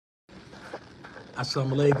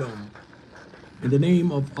Assalamu alaikum. In the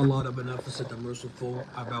name of Allah the Beneficent, the Merciful,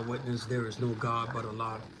 I bear witness there is no God but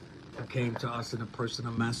Allah, who came to us in the person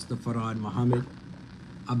of Master Farad Muhammad.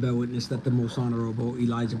 I bear witness that the most honorable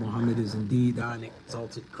Elijah Muhammad is indeed the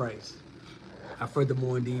exalted Christ. I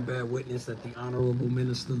furthermore indeed bear witness that the Honorable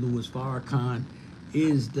Minister Louis Farrakhan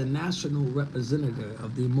is the national representative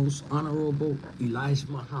of the most honorable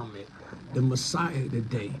Elijah Muhammad, the Messiah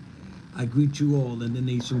today. I greet you all in the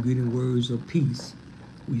nation greeting words of peace.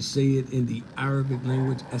 We say it in the Arabic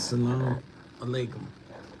language, Assalamu alaikum.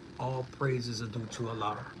 All praises are due to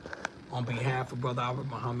Allah. On behalf of Brother Albert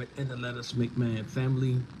Muhammad and the Let Us Make Man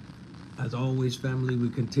family, as always, family, we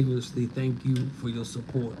continuously thank you for your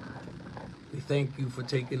support. We thank you for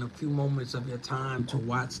taking a few moments of your time to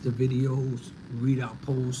watch the videos, read our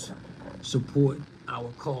posts, support our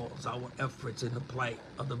cause, our efforts in the plight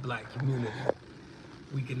of the black community.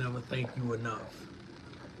 We can never thank you enough.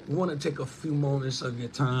 We want to take a few moments of your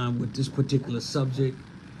time with this particular subject,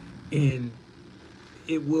 and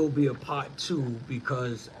it will be a part two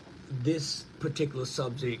because this particular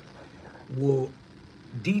subject will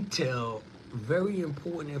detail very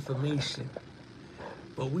important information.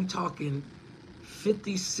 But we talking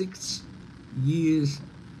 56 years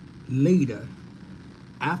later,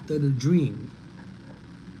 after the dream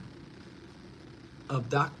of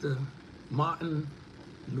Dr. Martin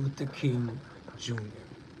Luther King Jr.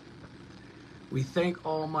 We thank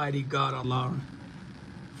Almighty God Allah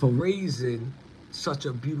for raising such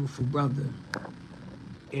a beautiful brother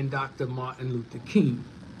in Dr. Martin Luther King.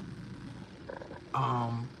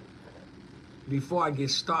 Before I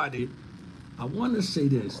get started, I want to say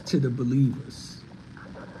this to the believers.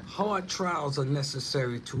 Hard trials are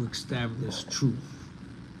necessary to establish truth,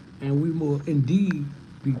 and we will indeed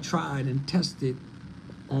be tried and tested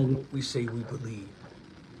on what we say we believe.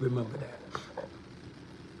 Remember that.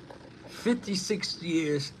 56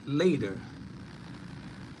 years later,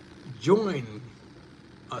 join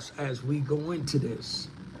us as we go into this.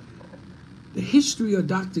 The history of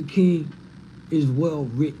Dr. King is well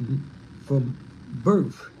written from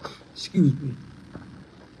birth. Excuse me.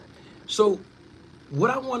 So what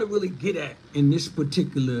I want to really get at in this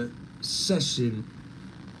particular session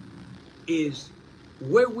is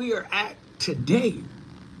where we are at today,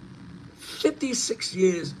 56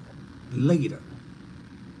 years later.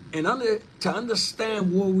 And to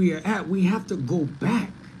understand where we are at, we have to go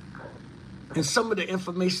back. And some of the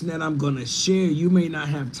information that I'm going to share, you may not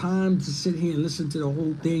have time to sit here and listen to the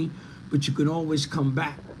whole thing, but you can always come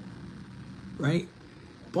back, right?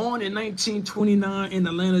 Born in 1929 in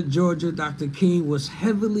Atlanta, Georgia, Dr. King was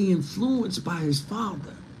heavily influenced by his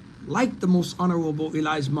father, like the most honorable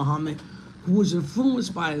Elijah Muhammad, who was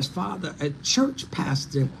influenced by his father, a church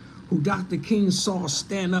pastor who Dr. King saw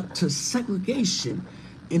stand up to segregation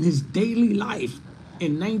in his daily life.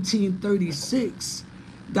 In 1936,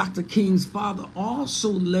 Dr. King's father also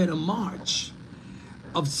led a march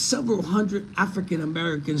of several hundred African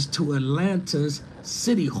Americans to Atlanta's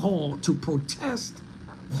City Hall to protest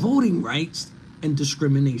voting rights and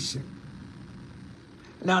discrimination.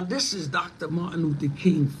 Now, this is Dr. Martin Luther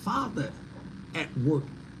King's father at work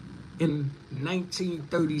in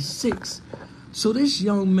 1936. So this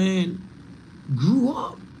young man grew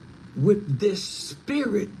up with this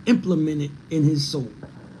spirit implemented in his soul,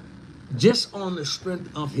 just on the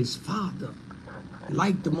strength of his father,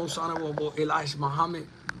 like the most honorable Elijah Muhammad,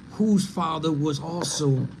 whose father was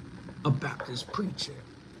also a Baptist preacher.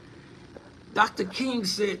 Dr. King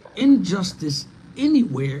said, injustice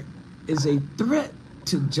anywhere is a threat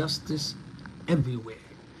to justice everywhere.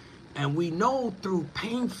 And we know through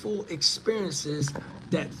painful experiences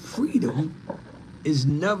that freedom is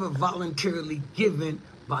never voluntarily given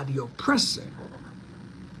by the oppressor.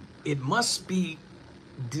 It must be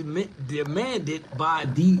demanded by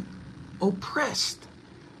the oppressed.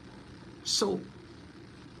 So,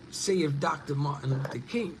 say if Dr. Martin Luther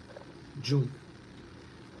King Jr.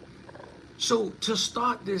 So to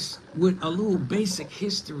start this with a little basic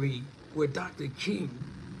history with Dr. King,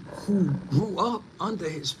 who grew up under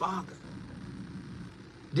his father.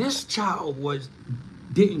 This child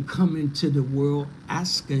didn't come into the world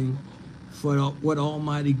asking for what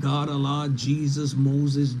Almighty God, Allah, Jesus,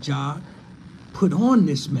 Moses, Jah put on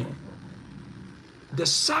this man. The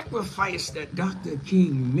sacrifice that Dr.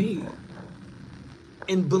 King made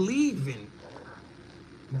in believing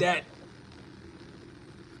that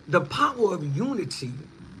the power of unity,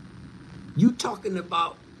 you talking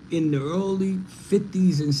about in the early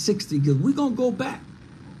 50s and 60s, because we're going to go back.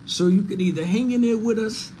 So you could either hang in there with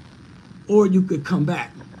us or you could come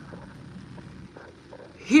back.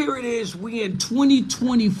 Here it is, we in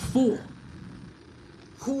 2024.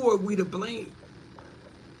 Who are we to blame?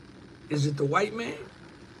 Is it the white man?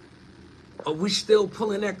 Are we still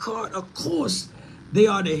pulling that card? Of course, they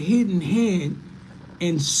are the hidden hand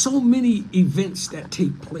in so many events that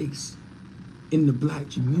take place in the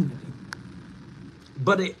black community.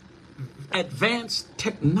 But advanced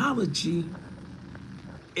technology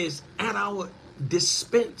is at our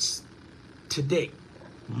dispense today,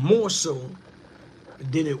 more so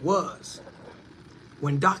than it was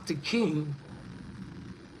when Dr. King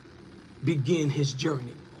began his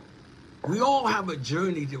journey. We all have a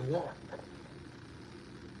journey to walk.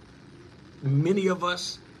 Many of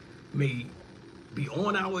us may be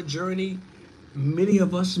on our journey. Many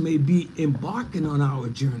of us may be embarking on our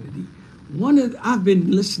journey. I've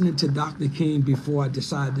been listening to Dr. King before I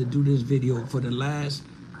decided to do this video for the last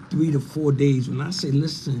 3 to 4 days. When I say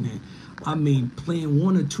listening, I mean playing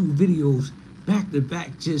 1 or 2 videos back to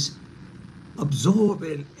back, just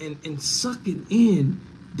absorbing and sucking in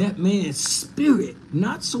that man's spirit.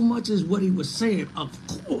 Not so much as what he was saying. Of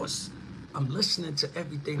course, I'm listening to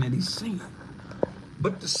everything that he's saying.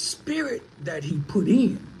 But the spirit that he put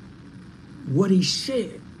in, what he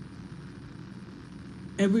shared.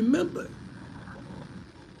 And remember,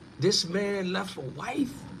 this man left a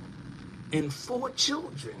wife and 4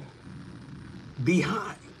 children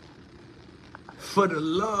behind for the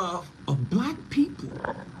love of black people.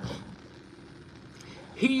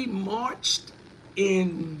 He marched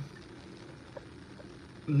in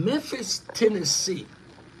Memphis, Tennessee,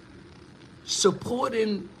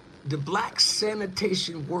 supporting the black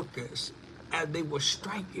sanitation workers as they were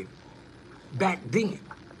striking back then,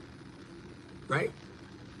 right?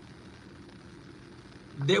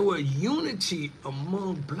 There were unity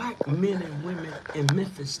among black men and women in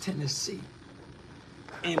Memphis, Tennessee.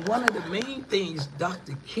 And one of the main things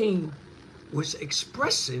Dr. King was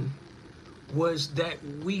expressing was that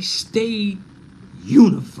we stayed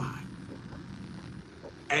unified.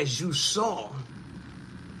 As you saw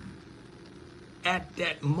at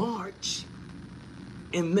that march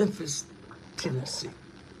in Memphis, Tennessee,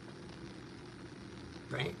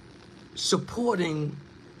 right? Supporting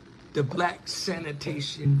the black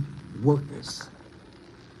sanitation workers.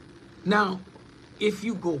 Now, if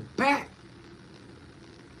you go back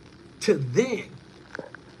to then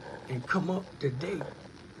and come up today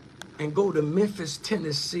and go to Memphis,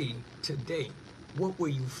 Tennessee today, what will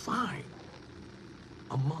you find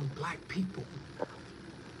among black people?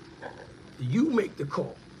 You make the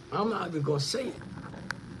call. I'm not even gonna say it.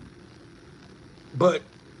 But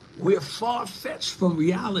we're far-fetched from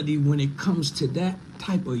reality when it comes to that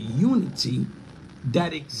type of unity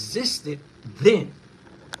that existed then.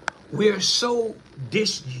 We're so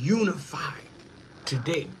disunified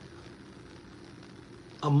today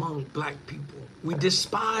among black people. We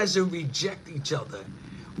despise and reject each other.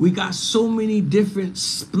 We got so many different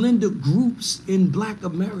splendid groups in black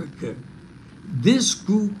America. This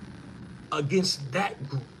group against that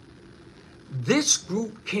group. This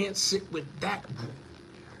group can't sit with that group.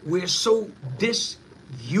 We're so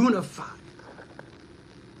disunified.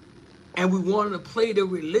 And we want to play the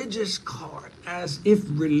religious card as if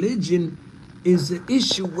religion is an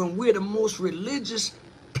issue when we're the most religious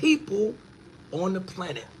people on the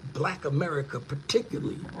planet, black America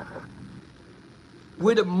particularly.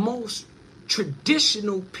 We're the most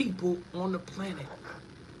traditional people on the planet.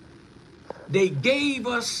 They gave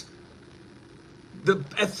us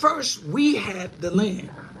at first we had the land.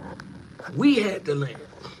 We had the land.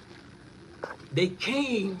 They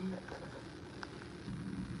came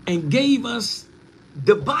and gave us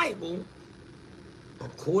the Bible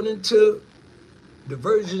according to the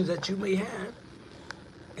versions that you may have,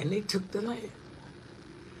 and they took the land.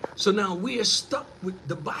 So now we are stuck with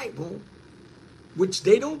the Bible, which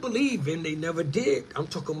they don't believe in, they never did. I'm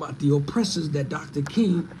talking about the oppressors that Dr.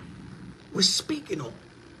 King was speaking on.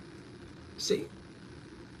 See,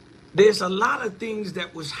 there's a lot of things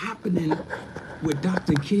that was happening with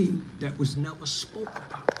Dr. King that was never spoke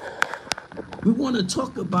about. We want to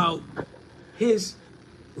talk about his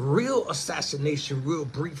real assassination real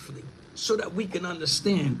briefly so that we can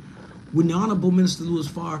understand when the Honorable Minister Louis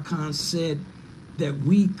Farrakhan said that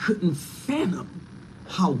we couldn't fathom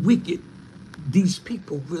how wicked these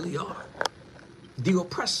people really are. The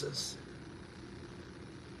oppressors.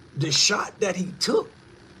 The shot that he took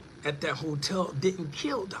at that hotel didn't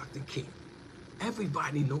kill Dr. King.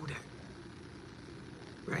 Everybody know that,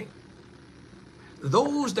 right?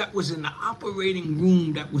 Those that was in the operating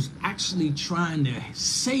room that was actually trying to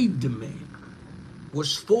save the man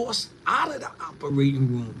was forced out of the operating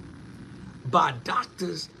room by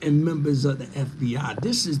doctors and members of the FBI.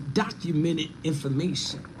 This is documented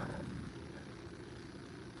information.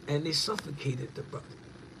 And they suffocated the brother,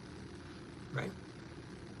 right?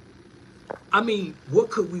 I mean, what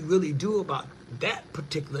could we really do about that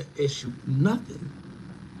particular issue? Nothing.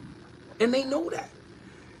 And they know that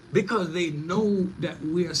because they know that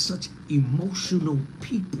we are such emotional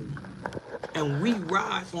people and we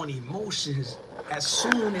ride on emotions. As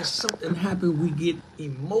soon as something happens, we get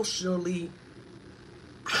emotionally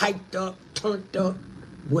hyped up, turned up,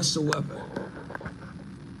 whatsoever.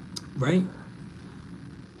 Right?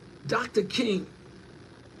 Dr. King,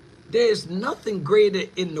 there's nothing greater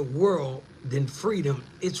in the world than freedom.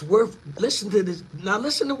 It's worth, listen to this. Now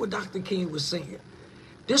listen to what Dr. King was saying.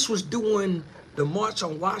 This was during the March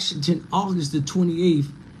on Washington, August the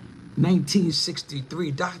 28th,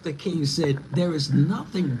 1963. Dr. King said, there is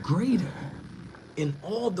nothing greater in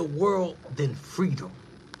all the world than freedom.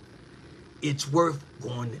 It's worth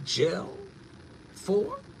going to jail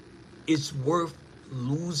for. It's worth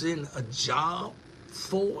losing a job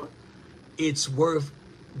for. It's worth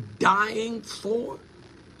dying for.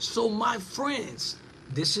 So my friends,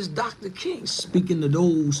 this is Dr. King speaking to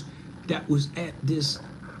those that was at this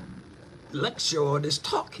lecture or this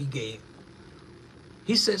talk he gave.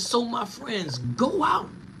 He said, so my friends, go out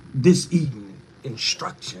this evening.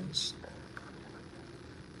 Instructions.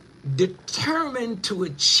 Determined to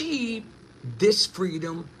achieve this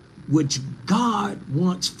freedom which God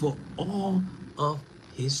wants for all of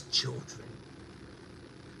his children.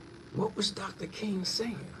 What was Dr. King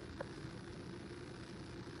saying?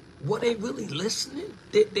 Were they really listening?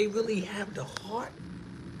 Did they really have the heart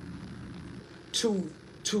to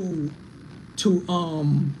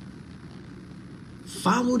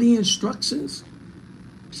follow the instructions?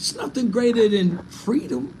 It's nothing greater than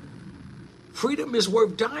freedom. Freedom is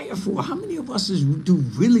worth dying for. How many of us do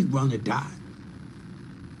really want to die?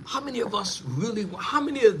 How many of us really, how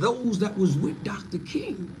many of those that was with Dr.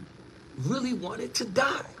 King really wanted to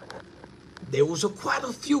die? There was quite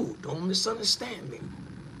a few, don't misunderstand me.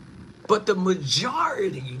 But the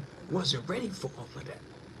majority wasn't ready for all of that.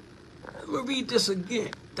 Let me read this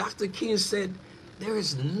again. Dr. King said, there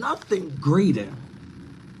is nothing greater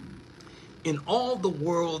in all the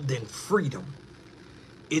world than freedom.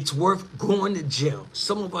 It's worth going to jail.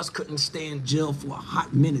 Some of us couldn't stay in jail for a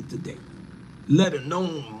hot minute today, let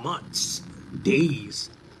alone months, days.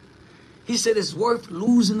 He said it's worth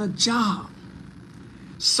losing a job.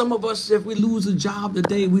 Some of us, if we lose a job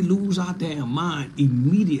today, we lose our damn mind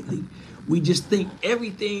immediately. We just think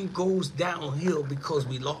everything goes downhill because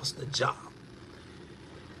we lost the job.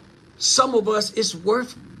 Some of us, it's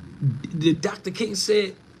worth, Dr. King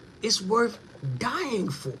said, it's worth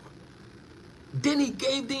dying for. Then he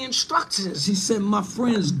gave the instructions. He said, my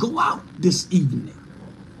friends, go out this evening,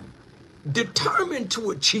 determined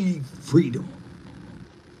to achieve freedom,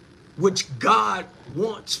 which God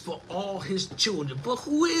wants for all his children. But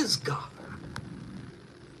who is God?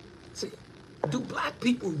 See, do black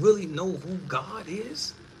people really know who God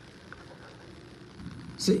is?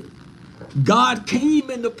 See, God came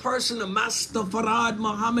in the person of Master Farad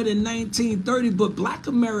Muhammad in 1930, but black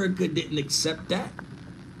America didn't accept that.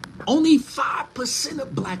 Only 5%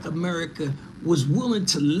 of black America was willing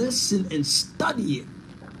to listen and study it.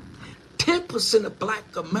 10% of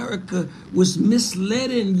black America was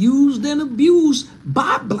misled and used and abused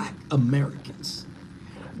by black Americans.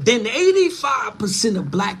 Then 85%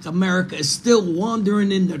 of black America is still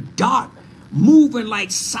wandering in the dark, moving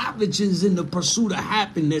like savages in the pursuit of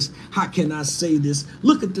happiness. How can I say this?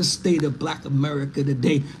 Look at the state of black America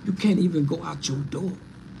today. You can't even go out your door.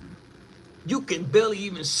 You can barely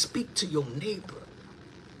even speak to your neighbor.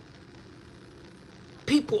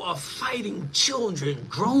 People are fighting children,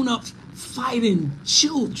 grown-ups fighting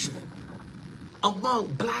children among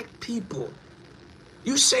black people.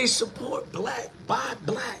 You say support black, buy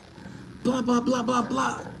black, blah, blah, blah, blah,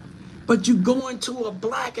 blah. But you go into a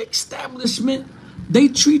black establishment, they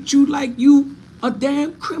treat you like you a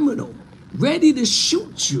damn criminal, ready to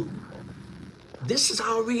shoot you. This is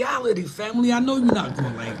our reality, family. I know you're not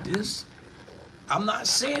going to like this. I'm not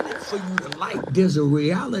saying it for you to like. There's a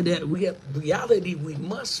reality that we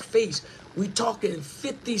must face. We're talking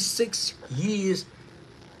 56 years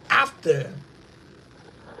after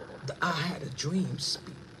the I Had a Dream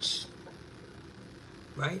speech,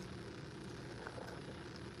 right?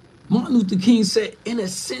 Martin Luther King said, in a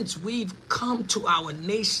sense, we've come to our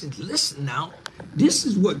nation. Listen now, this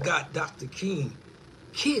is what got Dr. King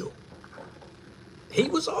killed. He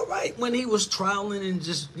was all right when he was trialing and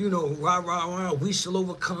just, rah, rah, rah, we shall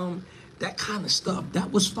overcome, that kind of stuff.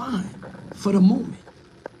 That was fine for the moment.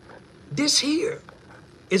 This here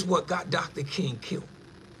is what got Dr. King killed.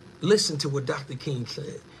 Listen to what Dr. King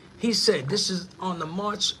said. He said, this is on the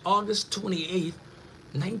August 28th,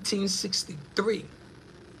 1963.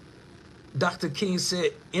 Dr. King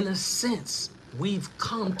said, in a sense, we've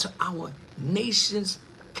come to our nation's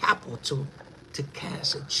capital to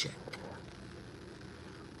cash a check.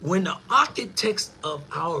 When the architects of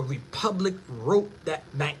our republic wrote that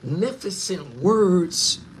magnificent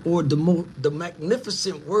words, or the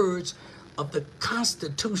magnificent words of the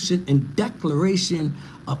Constitution and Declaration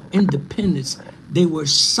of Independence, they were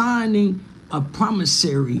signing a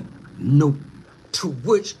promissory note to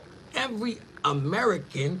which every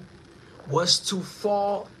American was to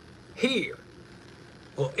fall here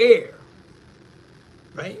or heir,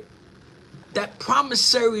 right? That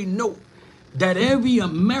promissory note that every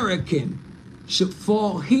American should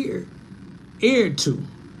fall here heir to,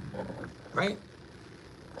 right?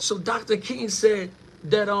 So Dr. King said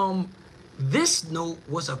that this note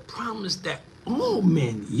was a promise that all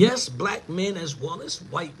men, yes, black men as well as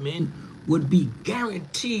white men, would be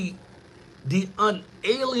guaranteed the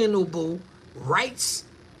unalienable rights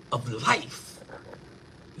of life,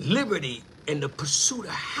 liberty, and the pursuit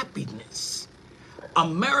of happiness.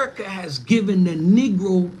 America has given the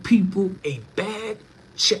Negro people a bad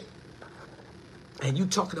check. And you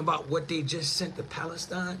talking about what they just sent to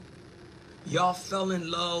Palestine? Y'all fell in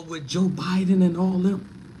love with Joe Biden and all them.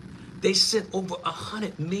 They sent over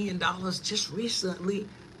 $100 million just recently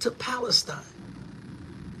to Palestine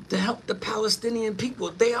to help the Palestinian people.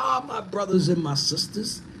 They are my brothers and my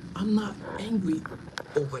sisters. I'm not angry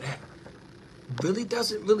over that. Really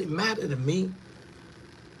doesn't really matter to me.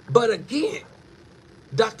 But again,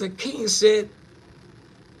 Dr. King said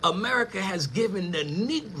America has given the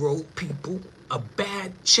Negro people a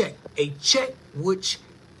bad check, a check which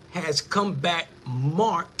has come back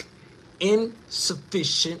marked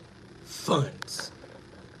insufficient funds,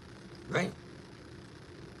 right?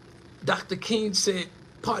 Dr. King said,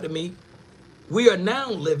 pardon me, we are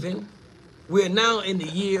now in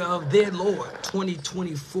the year of their Lord,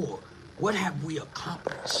 2024. What have we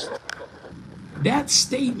accomplished? That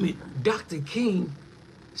statement Dr. King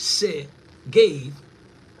gave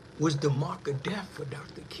was the mark of death for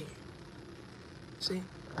Dr. King. See,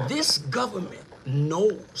 this government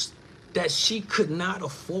knows that she could not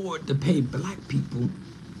afford to pay black people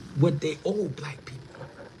what they owe black people,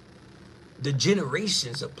 the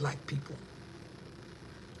generations of black people.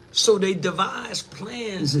 So they devise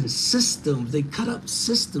plans and systems. They cut out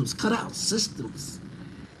systems,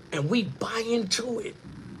 and we buy into it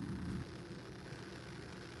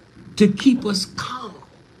to keep us calm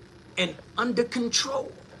and under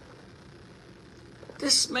control.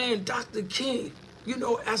 This man, Dr. King, you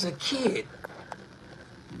know, as a kid,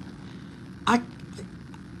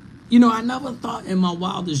 I never thought in my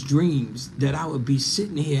wildest dreams that I would be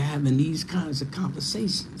sitting here having these kinds of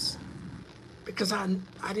conversations, because I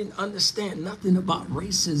didn't understand nothing about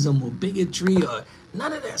racism or bigotry or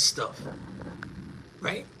none of that stuff,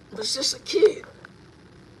 right? I was just a kid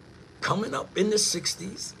coming up in the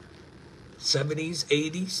 60s, 70s,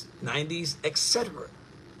 80s, 90s, etc.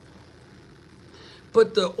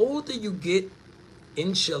 But the older you get,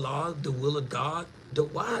 inshallah, the will of God, the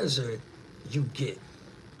wiser you get.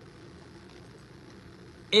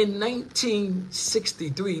 In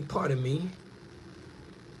 1963, pardon me,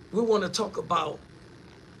 we want to talk about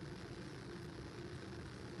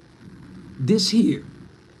this here,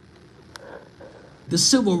 the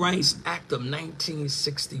Civil Rights Act of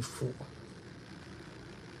 1964.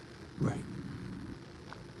 Right.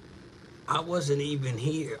 I wasn't even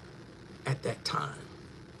here at that time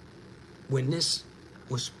when this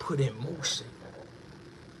was put in motion.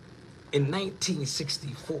 In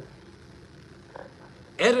 1964,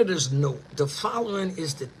 editor's note, the following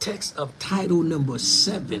is the text of title number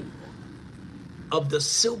 7 of the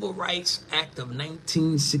Civil Rights Act of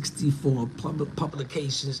 1964,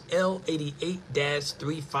 publications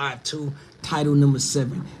L88-352, title number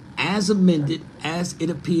 7, as amended as it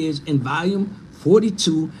appears in volume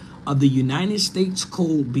 42 of the United States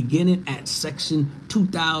Code, beginning at section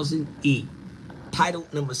 2000E. Title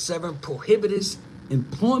number 7 prohibits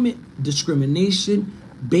employment discrimination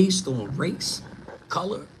based on race,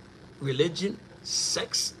 color, religion,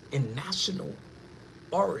 sex, and national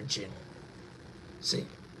origin. See,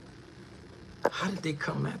 how did they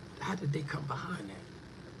come behind that?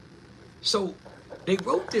 So they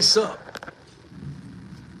wrote this up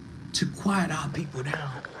to quiet our people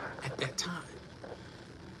down at that time.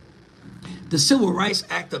 The Civil Rights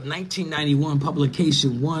Act of 1991,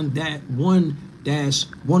 publication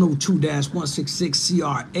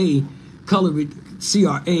 1-102-166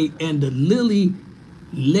 CRA, and the Lilly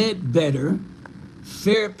Ledbetter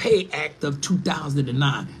Fair Pay Act of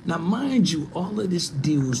 2009. Now, mind you, all of this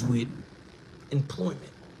deals with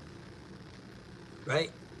employment,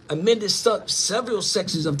 right? amended several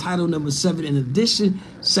sections of Title Number 7. In addition,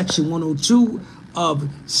 Section 102 of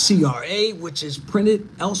CRA, which is printed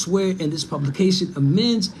elsewhere in this publication,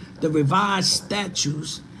 amends the revised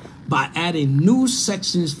statutes by adding new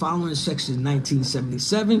sections following Section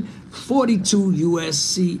 1977, 42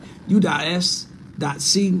 U.S.C. U.S.C.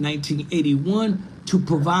 1981 to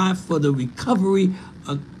provide for the recovery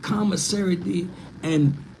of commissary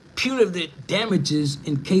and punitive damages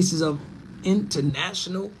in cases of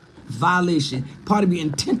intentional violations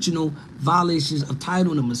of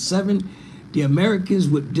Title Number 7, the Americans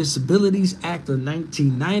with Disabilities Act of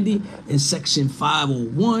 1990, and Section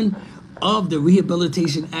 501 of the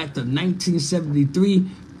Rehabilitation Act of 1973,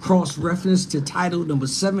 cross-reference to Title Number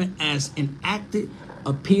 7 as enacted,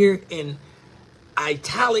 appear in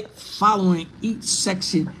italic following each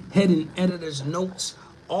section. Heading editor's notes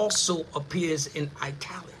also appears in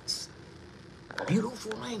italics.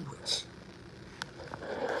 Beautiful language.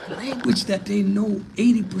 Language that they know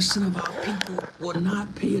 80% of our people will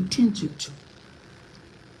not pay attention to.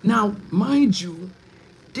 Now, mind you,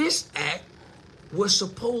 this act was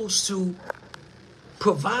supposed to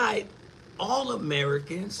provide all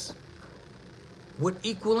Americans with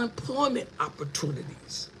equal employment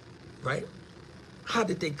opportunities, right? How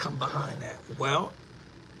did they come behind that? Well,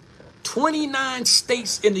 29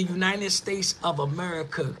 states in the United States of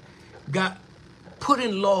America got put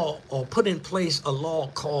in place a law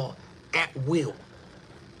called at will.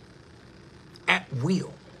 At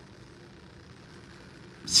will.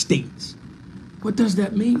 States. What does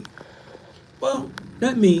that mean? Well,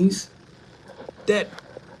 that means that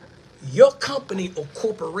your company or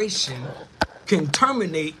corporation can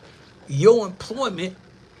terminate your employment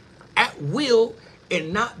at will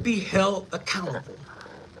and not be held accountable.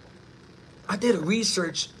 I did a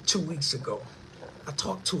research 2 weeks ago. I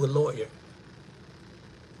talked to a lawyer,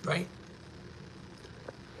 right?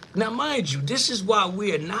 Now, mind you, this is why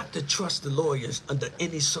we are not to trust the lawyers under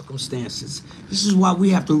any circumstances. This is why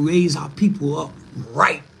we have to raise our people up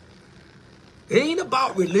right. It ain't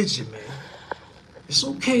about religion, man. It's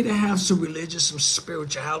okay to have some religion, some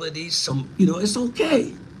spirituality, it's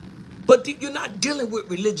okay. But you're not dealing with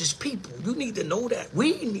religious people. You need to know that.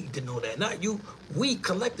 We need to know that. Not you. We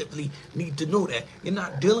collectively need to know that. You're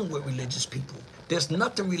not dealing with religious people. There's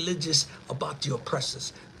nothing religious about the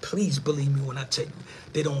oppressors. Please believe me when I tell you.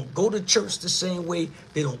 They don't go to church the same way.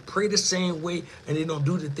 They don't pray the same way. And they don't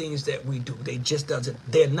do the things that we do.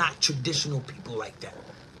 They're not traditional people like that.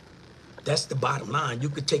 That's the bottom line. You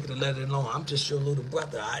could take it or let it alone. I'm just your little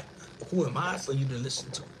brother. Who am I for you to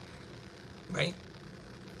listen to? Right?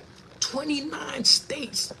 29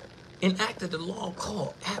 states enacted a law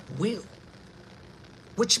called at will,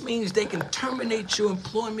 which means they can terminate your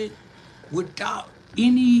employment without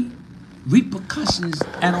any repercussions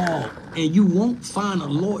at all. And you won't find a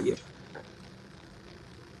lawyer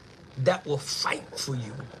that will fight for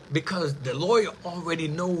you because the lawyer already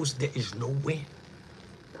knows there is no win.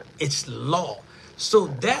 It's law. So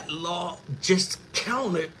that law just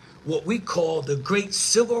countered what we call the Great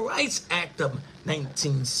Civil Rights Act of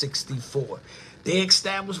 1964. They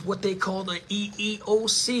established what they call the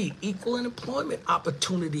EEOC, Equal Employment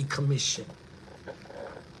Opportunity Commission.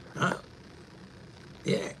 Huh?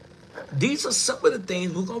 Yeah. These are some of the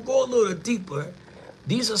things, we're going to go a little deeper.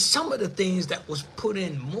 These are some of the things that was put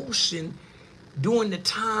in motion during the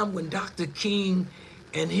time when Dr. King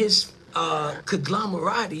and his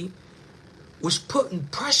conglomerate was putting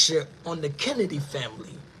pressure on the Kennedy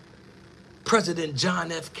family, President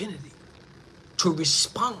John F. Kennedy, to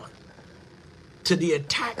respond to the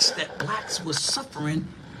attacks that blacks were suffering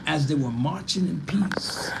as they were marching in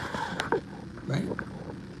peace, right?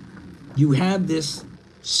 You have this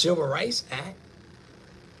Civil Rights Act,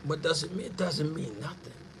 what does it mean? It doesn't mean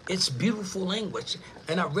nothing. It's beautiful language,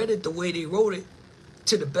 and I read it the way they wrote it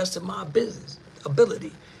to the best of my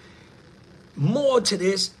ability. More to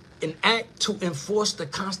this, an act to enforce the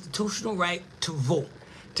constitutional right to vote,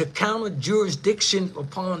 to counter jurisdiction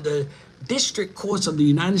upon the district courts of the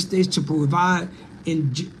United States to provide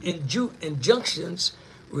injunctions,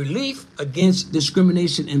 relief against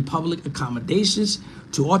discrimination in public accommodations,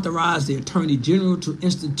 to authorize the Attorney General to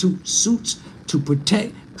institute suits to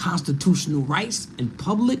protect constitutional rights in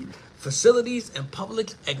public facilities and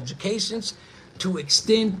public educations, to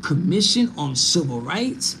extend Commission on Civil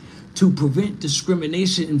Rights, to prevent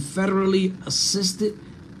discrimination in federally assisted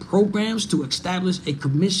programs, to establish a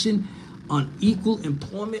Commission on Equal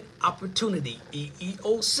Employment Opportunity,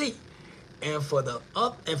 EEOC, and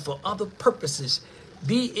for other purposes,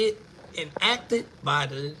 be it enacted by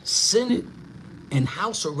the Senate and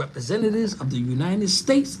House of Representatives of the United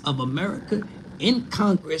States of America in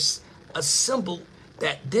Congress assembled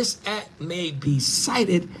that this act may be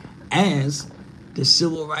cited as the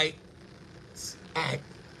Civil Rights Act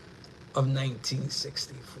of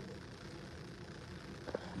 1964.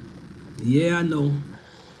 Yeah, I know.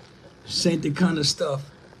 This ain't the kind of stuff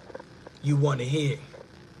you want to hear.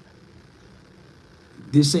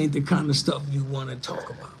 This ain't the kind of stuff you want to talk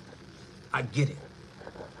about. I get it.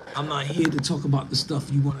 I'm not here to talk about the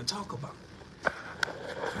stuff you want to talk about.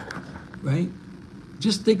 Right?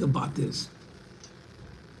 Just think about this.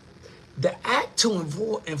 The act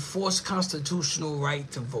to enforce constitutional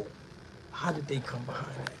right to vote. How did they come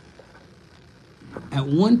behind that? At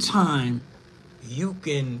one time, you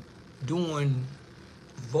can, during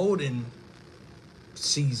voting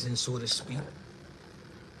season, so to speak,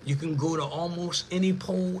 you can go to almost any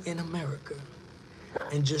poll in America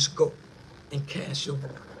and just go and cast your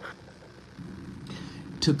vote.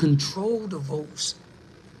 To control the votes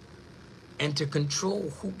and to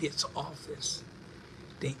control who gets office,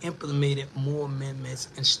 they implemented more amendments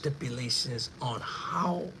and stipulations on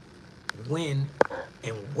how, when,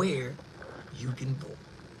 and where you can vote.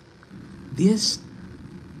 These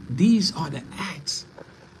are the acts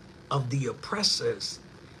of the oppressors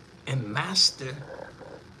and master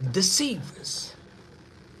deceivers.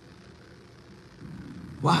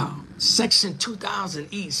 Wow. Section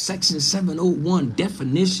 2000E, Section 701,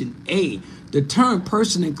 Definition A. The term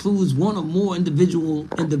person includes one or more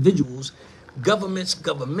individuals, governments,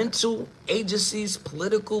 governmental agencies,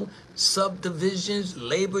 political subdivisions,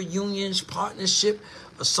 labor unions, partnership,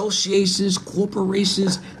 associations,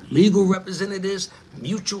 corporations, legal representatives,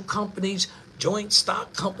 mutual companies, joint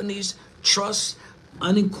stock companies, trusts,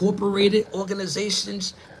 unincorporated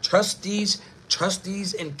organizations, trustees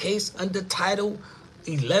in case under Title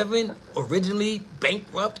 11, originally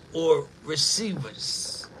bankrupt or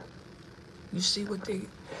receivers. You see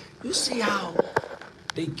how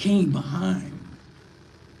they came behind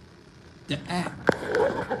the act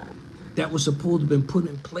that was supposed to have been put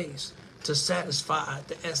in place to satisfy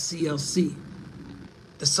the SCLC,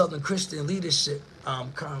 the Southern Christian Leadership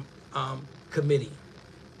Committee,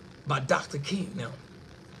 by Dr. King now.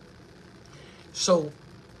 So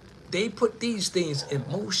they put these things in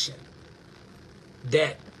motion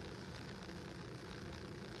that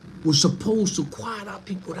was supposed to quiet our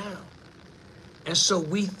people down. And so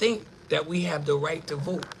we think that we have the right to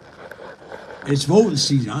vote. It's voting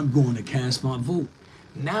season. I'm going to cast my vote.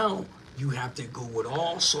 Now you have to go with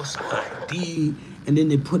all sorts of ID, and then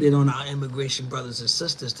they put it on our immigration brothers and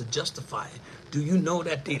sisters to justify it. Do you know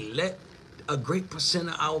that they let a great percent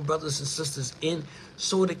of our brothers and sisters in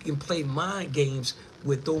so they can play mind games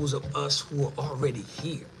with those of us who are already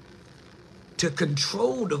here? To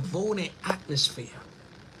control the voting atmosphere,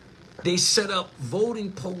 they set up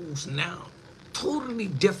voting polls now, totally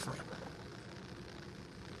different,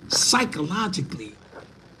 psychologically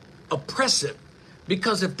oppressive,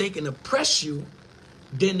 because if they can oppress you,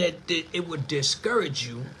 then it would discourage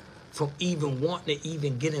you from even wanting to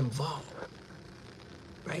even get involved,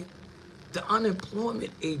 right? The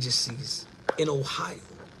unemployment agencies in Ohio,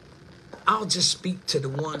 I'll just speak to the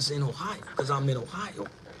ones in Ohio because I'm in Ohio.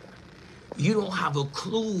 You don't have a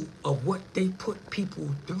clue of what they put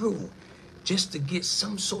people through just to get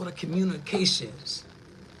some sort of communications.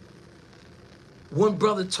 One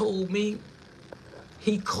brother told me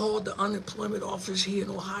he called the unemployment office here in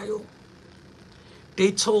Ohio.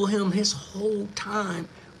 They told him his whole time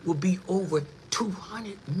would be over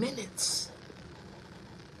 200 minutes.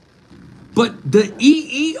 But the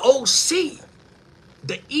EEOC,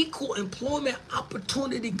 the Equal Employment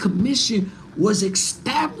Opportunity Commission, was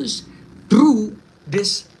established through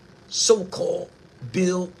this so-called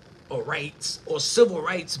bill of rights or civil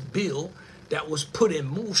rights bill that was put in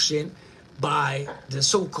motion by the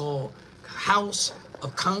so-called House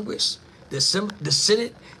of Congress, the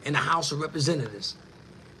Senate, and the House of Representatives.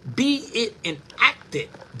 Be it enacted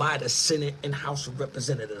by the Senate and House of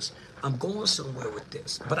Representatives. I'm going somewhere with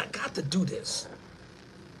this, but I got to do this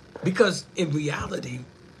because in reality,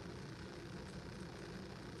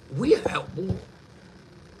 we are at war.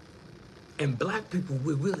 And black people,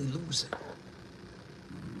 we're really losing.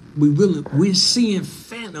 We're seeing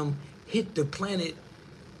phantom hit the planet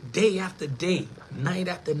day after day, night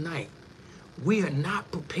after night. We are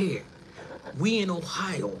not prepared. We in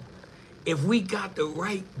Ohio, if we got the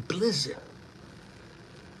right blizzard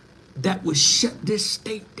that would shut this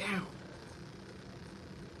state down,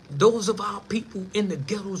 those of our people in the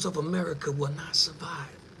ghettos of America will not survive.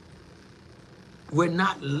 We're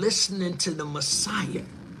not listening to the Messiah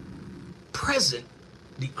present,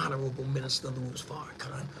 the Honorable Minister Louis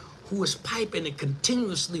Farrakhan, who is piping and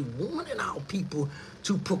continuously warning our people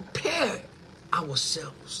to prepare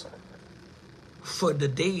ourselves. for the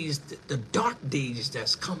days, the dark days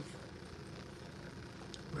that's coming,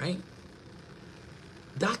 right?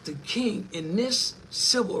 Dr. King, in this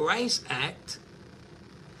Civil Rights Act,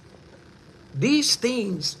 these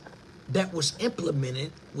things that was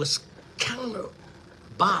implemented was countered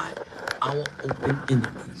by our open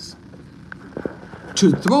enemies.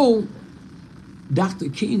 To throw Dr.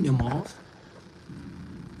 King them off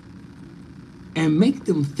and make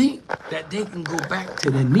them think that they can go back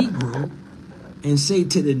to the Negro and say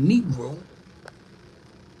to the Negro,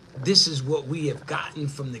 this is what we have gotten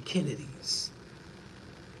from the Kennedys.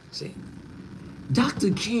 See,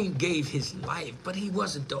 Dr. King gave his life, but he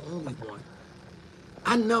wasn't the only one.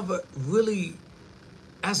 I never really,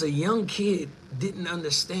 as a young kid, didn't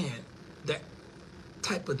understand that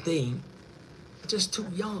type of thing. Just too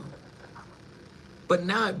young. But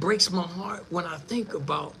now it breaks my heart when I think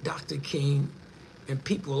about Dr. King and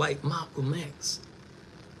people like Malcolm X,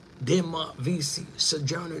 Denmark Vesey,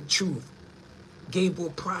 Sojourner Truth,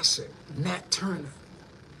 Gabriel Prosser, Nat Turner,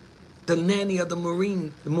 the nanny of the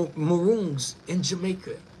Maroons in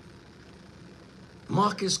Jamaica,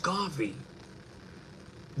 Marcus Garvey,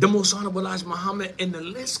 the Most Honorable Elijah Muhammad, and the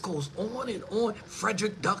list goes on and on.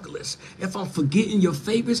 Frederick Douglass. If I'm forgetting your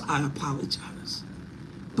favorites, I apologize.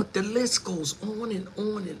 But the list goes on and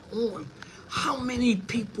on and on. How many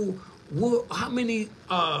people how many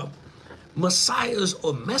messiahs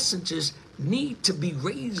or messengers need to be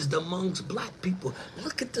raised amongst black people?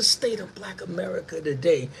 Look at the state of black America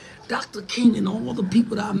today. Dr. King and all the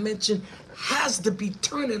people that I mentioned has to be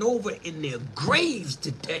turning over in their graves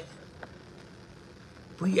today.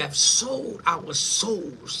 We have sold our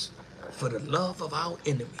souls for the love of our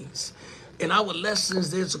enemies. In our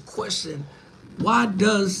lessons, there's a question, why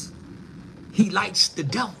does he likes the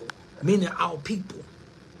devil, meaning our people?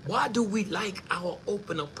 Why do we like our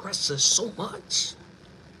open oppressors so much?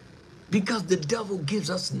 Because the devil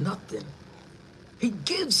gives us nothing. He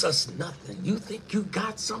gives us nothing. You think you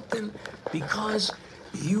got something because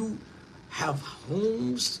you have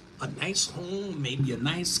homes, a nice home, maybe a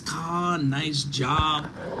nice car, nice job,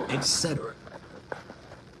 etc.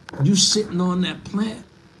 You sitting on that plant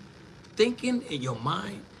thinking in your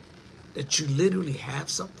mind that you literally have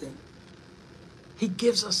something. He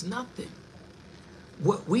gives us nothing.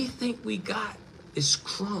 What we think we got is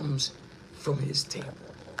crumbs from his table.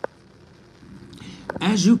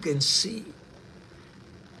 As you can see,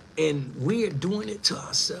 and we're doing it to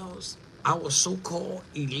ourselves, our so-called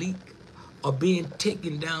elite are being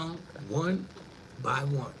taken down one by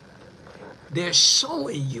one. They're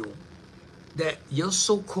showing you that your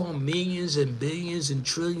so-called millions and billions and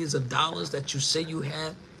trillions of dollars that you say you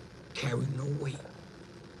have carry no weight.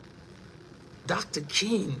 Dr.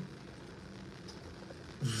 King's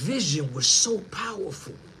vision was so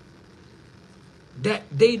powerful that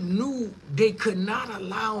they knew they could not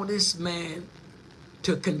allow this man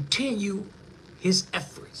to continue his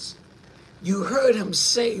efforts. You heard him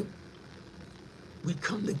say, we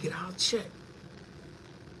come to get our check.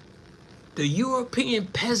 The European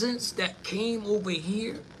peasants that came over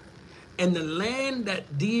here and the land that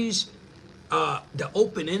these, the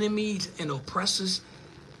open enemies and oppressors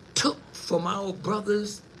took from our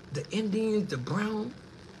brothers, the Indians, the brown,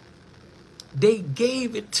 they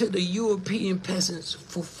gave it to the European peasants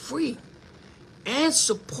for free and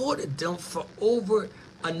supported them for over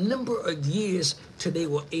a number of years till they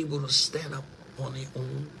were able to stand up on their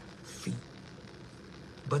own feet.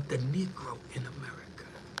 But the Negro in America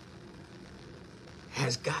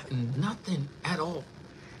has gotten nothing at all.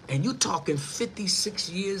 And you're talking 56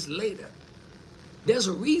 years later. There's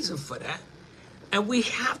a reason for that. And we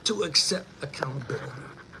have to accept accountability.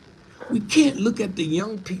 We can't look at the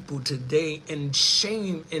young people today and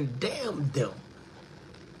shame and damn them.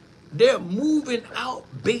 They're moving out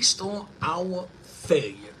based on our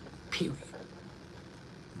failure, period.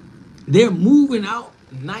 They're moving out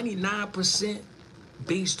 99%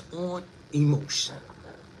 based on emotion.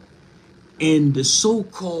 And the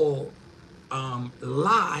so-called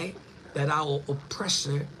lie that our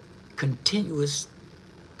oppressor continuously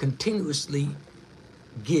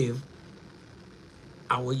give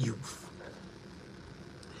our youth.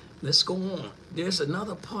 Let's go on. There's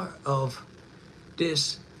another part of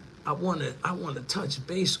this I want to touch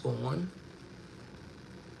base on.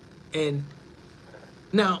 And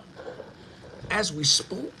now, as we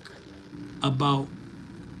spoke about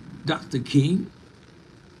Dr. King,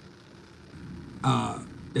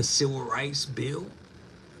 the Civil Rights Bill,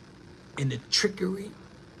 and the trickery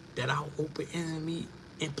that our open enemy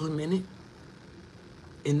implemented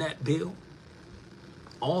in that bill,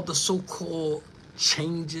 all the so-called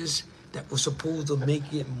changes that were supposed to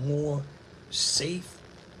make it more safe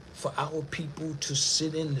for our people to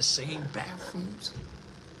sit in the same bathrooms,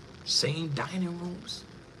 same dining rooms.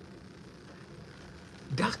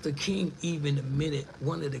 Dr. King even admitted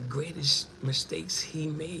one of the greatest mistakes he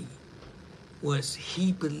made was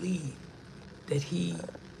he believed that he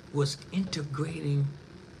was integrating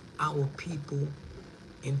our people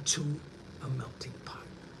into a melting pot.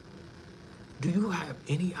 Do you have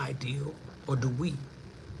any idea, or do we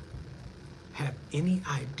have any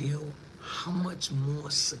idea how much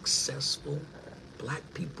more successful black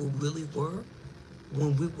people really were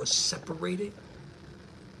when we were separated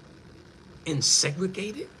and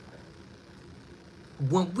segregated?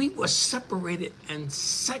 When we were separated and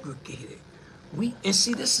segregated, and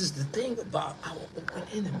see, this is the thing about our open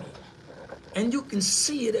enemy. And you can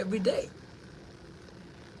see it every day,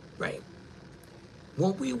 right?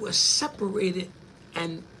 When we were separated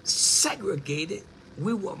and segregated,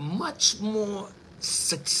 we were much more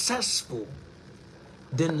successful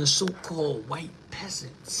than the so-called white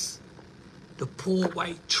peasants, the poor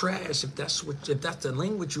white trash, if that's the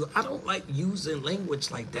language I don't like using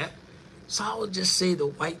language like that, so I would just say the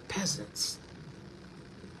white peasants.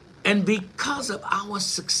 And because of our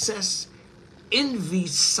success, envy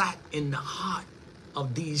sat in the heart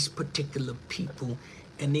of these particular people,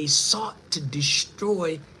 and they sought to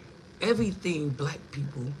destroy everything black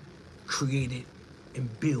people created and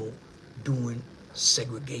built during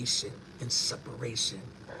segregation and separation.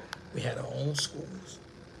 We had our own schools.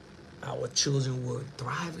 Our children were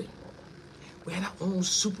thriving. We had our own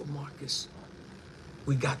supermarkets.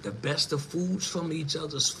 We got the best of foods from each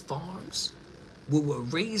other's farms. We were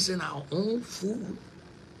raising our own food.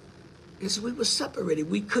 Because we were separated.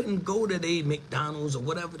 We couldn't go to the McDonald's or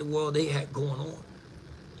whatever the world they had going on.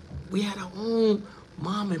 We had our own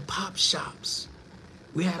mom and pop shops.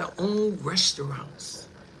 We had our own restaurants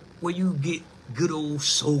where you get good old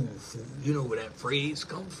soul food. You know where that phrase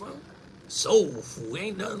comes from? Soul food.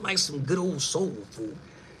 Ain't nothing like some good old soul food,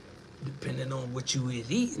 depending on what you was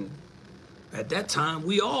eating. At that time,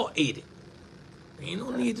 we all ate it. Ain't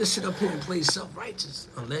no need to sit up here and play self-righteous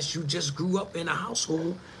unless you just grew up in a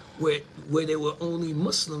household where there were only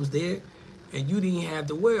Muslims there and you didn't have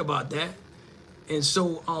to worry about that. And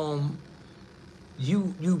so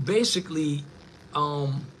you basically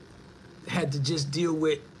had to just deal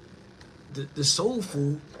with the soul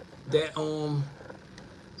food that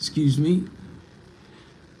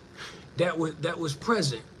that was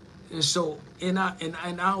present. And so in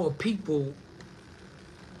our people,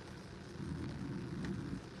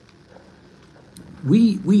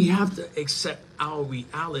 we have to accept our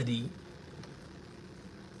reality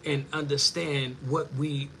and understand what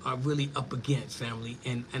we are really up against, family.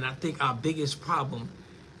 And I think our biggest problem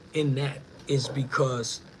in that is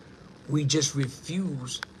because we just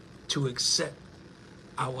refuse to accept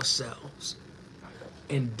ourselves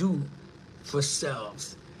and do for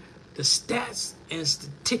selves. The stats and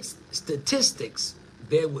statistics,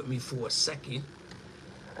 bear with me for a second,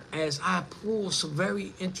 as I pull some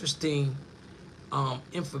very interesting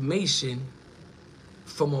information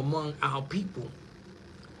from among our people.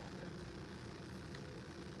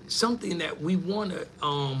 Something that we want to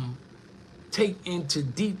take into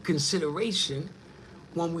deep consideration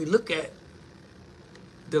when we look at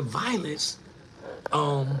the violence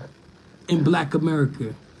in Black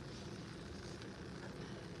America.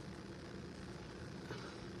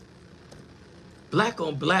 Black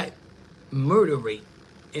on black murder rate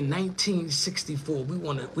in 1964. We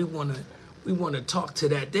want to talk to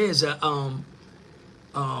that. There's a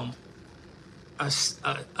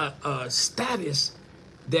status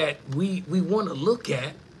that we want to look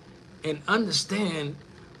at and understand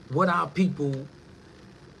what our people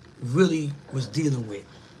really was dealing with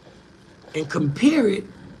and compare it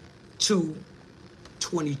to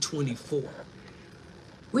 2024.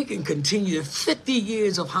 We can continue. 50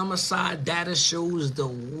 years of homicide data shows the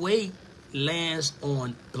weight lands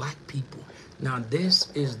on black people. Now, this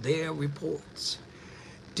is their reports.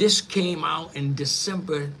 This came out in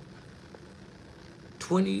December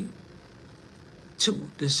the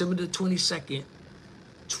 22nd,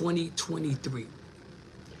 2023.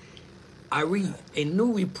 I read, a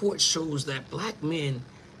new report shows that black men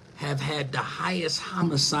have had the highest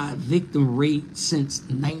homicide victim rate since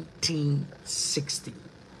 1960.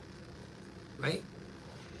 Right?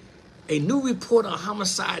 A new report on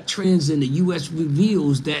homicide trends in the U.S.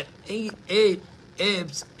 reveals that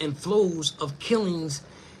ebbs and flows of killings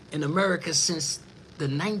in America since the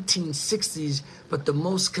 1960s, but the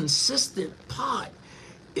most consistent part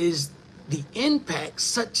is the impact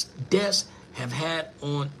such deaths have had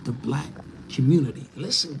on the black community.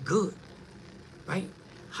 Listen good, right?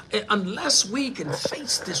 Unless we can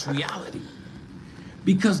face this reality,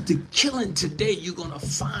 Because the killing today, you're going to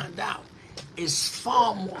find out, is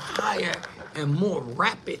far more higher and more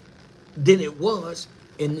rapid than it was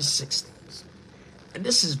in the 60s. And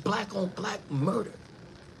this is black on black murder.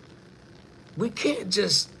 We can't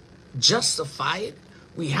just justify it.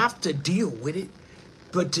 We have to deal with it.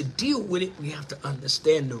 But to deal with it, we have to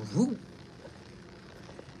understand the root.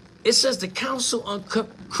 It says the Council on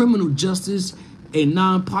Criminal Justice, a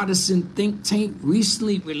nonpartisan think tank,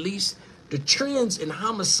 recently released the Trends in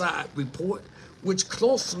Homicide report, which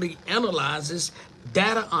closely analyzes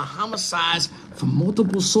data on homicides from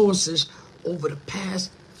multiple sources over the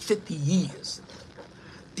past 50 years.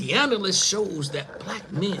 The analyst shows that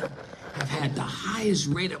black men have had the highest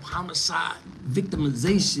rate of homicide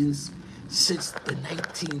victimizations since the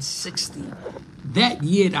 1960s. That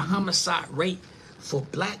year, the homicide rate for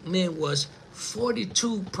black men was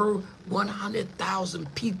 42 per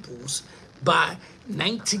 100,000 peoples. By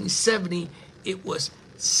 1970, it was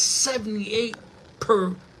 78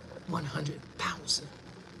 per 100,000.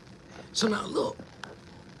 So now look,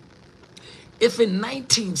 if in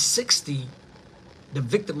 1960, the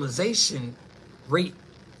victimization rate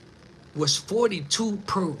was 42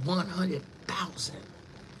 per 100,000,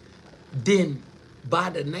 then by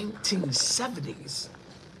the 1970s,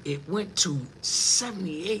 it went to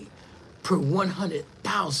 78 per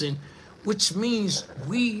 100,000, which means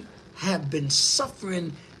we have been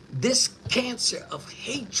suffering this cancer of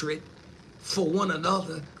hatred for one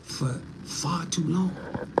another for far too long.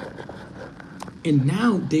 And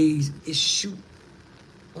nowadays, it's shoot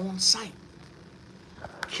on sight,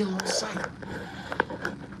 kill on sight.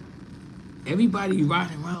 Everybody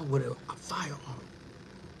riding around with a firearm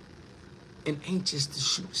and anxious to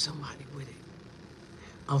shoot somebody with it.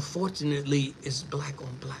 Unfortunately, it's black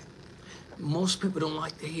on black. Most people don't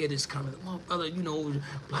like to hear this kind of, well, brother, you know,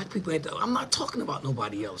 black people ain't. I'm not talking about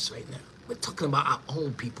nobody else right now. We're talking about our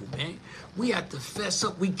own people, man. We have to fess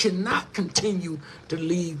up. We cannot continue to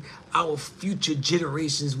leave our future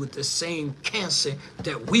generations with the same cancer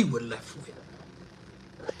that we were left with.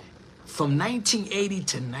 From 1980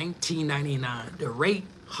 to 1999, the rate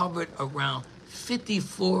hovered around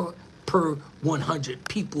 54 per 100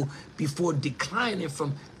 people before declining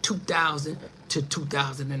from 2000 to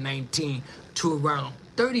 2019 to around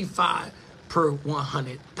 35 per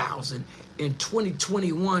 100,000. In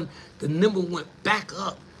 2021, the number went back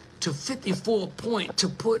up to 54 point. To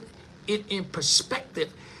put it in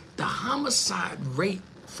perspective, the homicide rate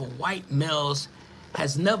for white males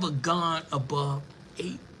has never gone above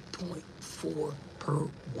 8.4 per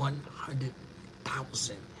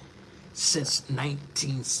 100,000 since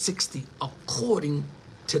 1960, according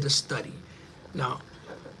to the study. Now,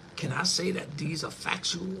 can I say that these are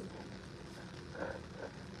factual?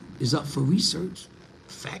 It's up for research,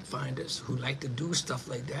 fact finders who like to do stuff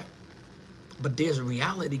like that. But there's a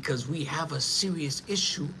reality because we have a serious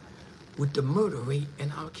issue with the murder rate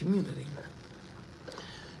in our community.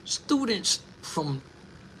 Students from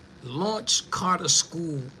Launch Carter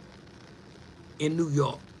School in New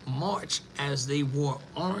York marched as they wore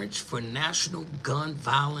orange for National Gun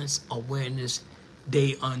Violence Awareness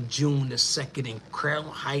Day on June the 2nd in Crown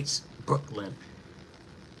Heights, Brooklyn.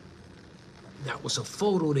 That was a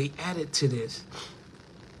photo they added to this,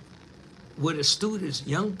 where the students,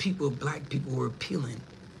 young people, black people, were appealing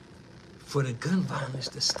for the gun violence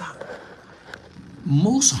to stop.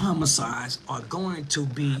 Most homicides are going to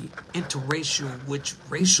be interracial, which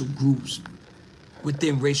racial groups,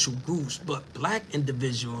 within racial groups, but black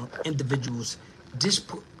individuals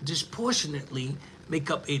disproportionately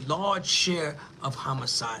make up a large share of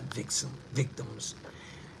homicide victims.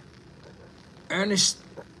 Ernest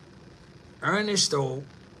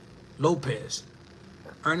Lopez,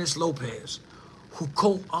 who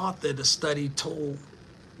co-authored the study, told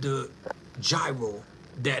the Gyro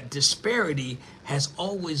that disparity has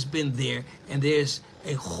always been there, and there's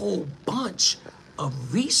a whole bunch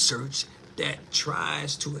of research that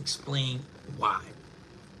tries to explain why.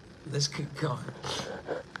 Let's keep going.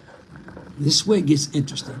 This is where it gets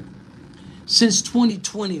interesting. Since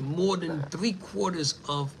 2020, more than 3/4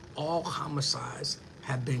 of all homicides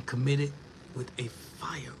have been committed with a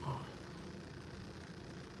firearm.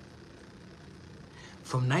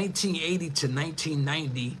 From 1980 to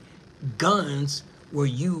 1990, guns were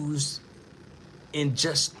used in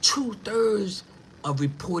just 2/3 of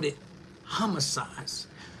reported homicides.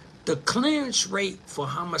 The clearance rate for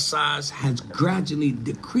homicides has gradually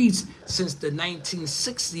decreased since the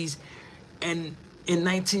 1960s, and in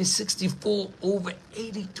 1964, over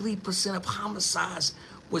 83% of homicides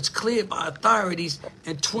was cleared by authorities.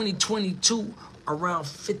 In 2022, around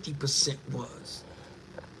 50% was.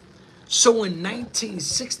 So in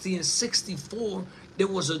 1960 and 64, there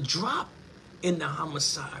was a drop in the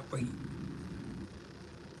homicide rate.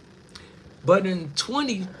 But in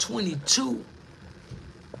 2022,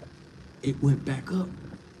 it went back up.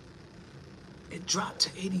 It dropped to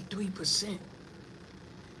 83%.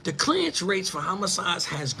 The clearance rates for homicides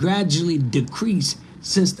has gradually decreased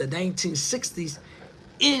since the 1960s.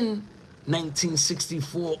 In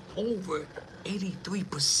 1964, over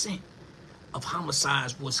 83% of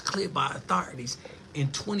homicides was cleared by authorities. In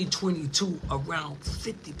 2022, around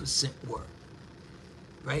 50% were,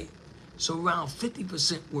 right? So around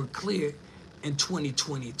 50% were cleared in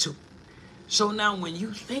 2022. So now when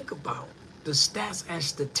you think about the stats and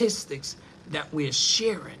statistics that we're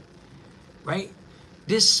sharing, right?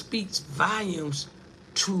 This speaks volumes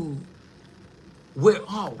to where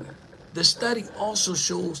are we? The study also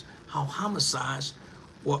shows how homicides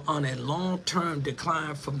were on a long-term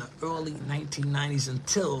decline from the early 1990s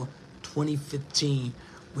until 2015,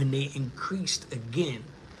 when they increased again.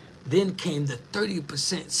 Then came the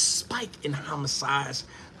 30% spike in homicides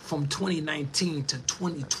from 2019 to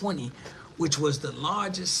 2020, which was the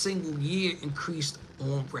largest single year increase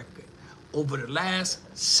on record. Over the last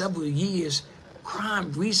several years,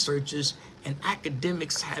 crime researchers and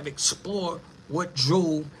academics have explored what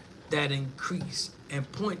drove that increase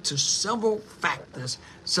and point to several factors,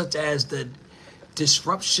 such as the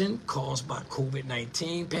disruption caused by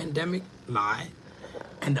COVID-19 pandemic,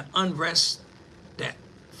 and the unrest that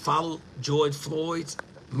followed George Floyd's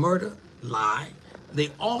murder, They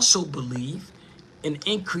also believe an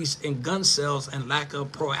increase in gun sales and lack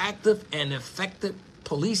of proactive and effective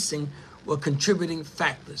policing were contributing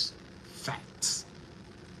factors. Facts.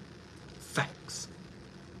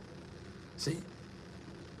 See?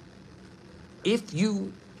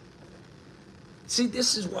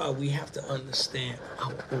 This is why we have to understand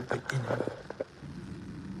our open enemy.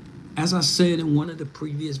 As I said in one of the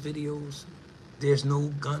previous videos, there's no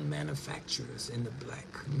gun manufacturers in the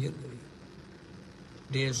black community.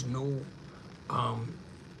 There's no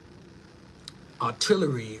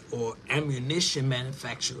artillery or ammunition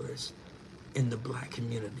manufacturers in the black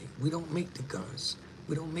community. We don't make the guns.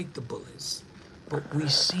 We don't make the bullets. But we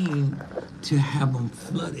seem to have them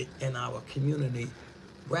flooded in our community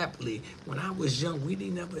rapidly. When I was young, we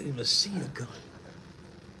didn't ever even see a gun.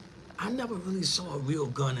 I never really saw a real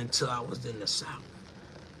gun until I was in the South.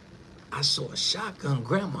 I saw a shotgun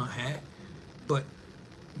grandma had, but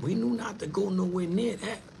we knew not to go nowhere near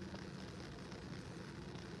that.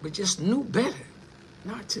 We just knew better.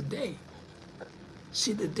 Not today.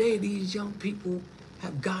 See, today these young people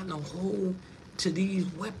have gotten a hold to these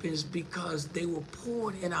weapons because they were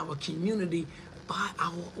poured in our community by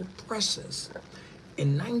our oppressors.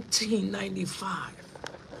 In 1995,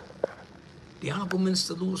 the Honorable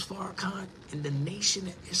Minister Louis Farrakhan and the Nation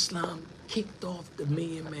of Islam kicked off the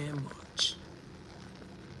Million Man March.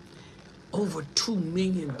 Over 2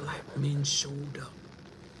 million black men showed up.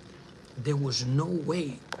 There was no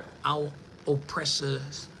way our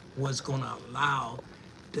oppressors was going to allow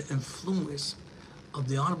the influence of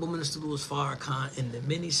the Honorable Minister Louis Farrakhan and the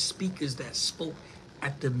many speakers that spoke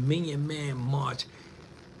at the Million Man March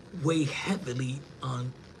weigh heavily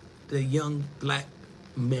on the young black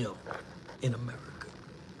male in America.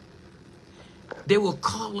 They were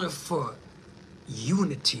calling for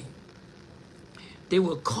unity. They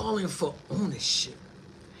were calling for ownership.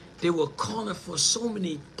 They were calling for so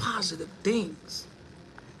many positive things.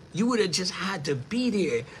 You would have just had to be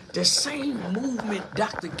there. The same movement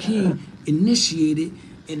Dr. King initiated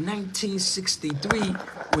in 1963,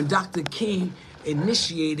 when Dr. King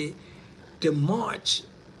initiated the march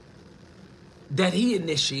that he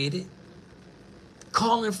initiated,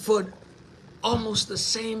 calling for almost the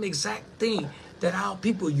same exact thing, that our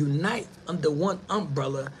people unite under one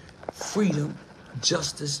umbrella: freedom,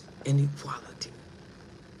 justice, and equality.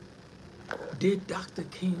 Did Dr.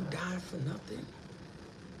 King die for nothing?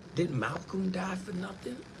 Did Malcolm die for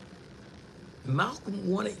nothing? Malcolm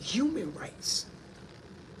wanted human rights.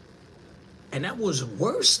 And that was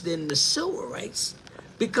worse than the civil rights,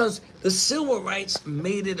 because the civil rights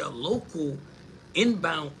made it a local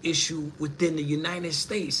inbound issue within the United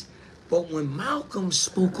States. But when Malcolm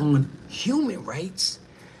spoke on human rights,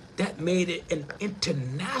 that made it an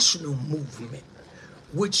international movement,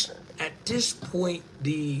 which at this point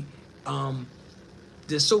the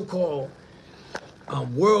so-called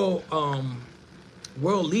world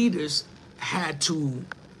leaders had to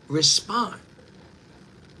respond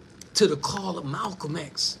to the call of Malcolm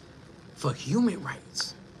X for human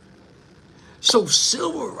rights. So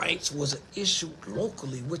civil rights was an issue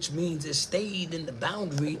locally, which means it stayed in the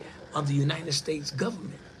boundary of the United States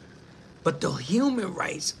government. But the human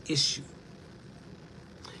rights issue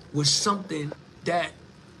was something that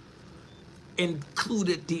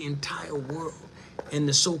included the entire world, and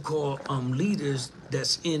the so-called leaders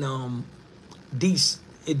that's in DC,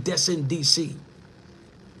 that's in DC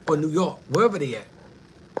or New York, wherever they at,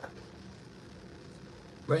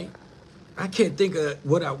 right? I can't think of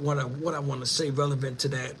what I want to say relevant to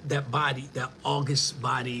that body, that august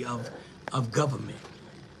body of government.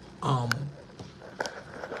 And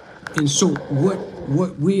so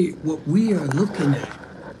what we are looking at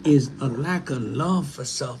is a lack of love for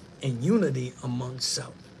self and unity among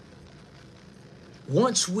self.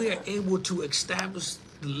 Once we're able to establish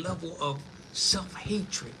the level of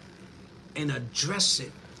self-hatred and address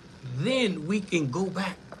it, then we can go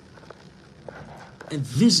back and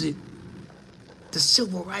visit the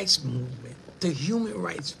civil rights movement, the human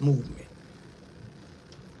rights movement,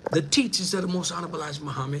 the teachings of the Most Honorable Elijah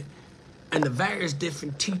Muhammad, and the various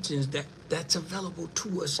different teachings that's available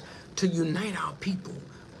to us to unite our people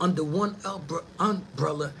under one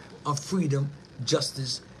umbrella of freedom,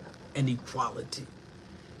 justice, and equality.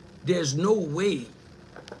 There's no way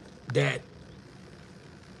that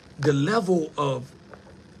the level of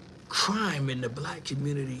crime in the black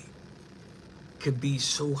community could be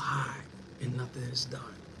so high and nothing is done.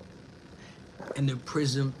 And the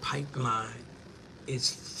prison pipeline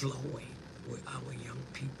is flowing with our young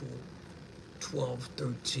people, 12,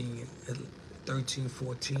 13,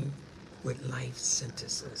 14, with life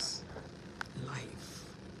sentences. Life.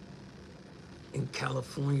 In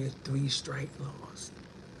California, 3 strike laws.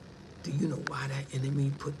 Do you know why that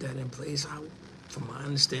enemy put that in place? From my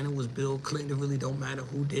understanding, it was Bill Clinton. It really don't matter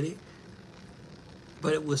who did it.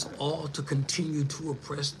 But it was all to continue to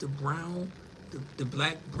oppress the brown, the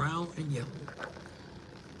black, brown, and yellow.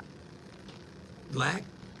 Black,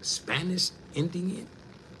 Spanish, Indian,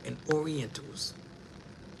 and Orientals.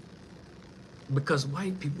 Because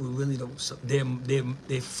white people really don't,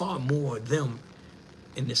 they're far more of them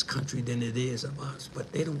in this country than it is of us,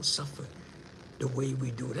 but they don't suffer the way we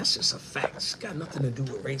do. That's just a fact. It's got nothing to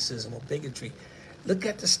do with racism or bigotry. Look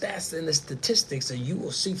at the stats and the statistics and you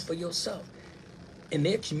will see for yourself. In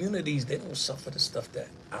their communities, they don't suffer the stuff that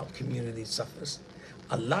our community suffers.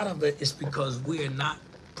 A lot of it is because we are not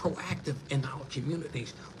proactive in our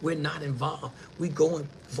communities. We're not involved. We go and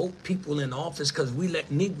vote people in office because we let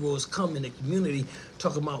Negroes come in the community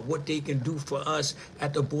talking about what they can do for us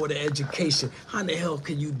at the Board of Education. How in the hell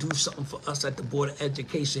can you do something for us at the Board of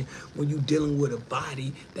Education when you're dealing with a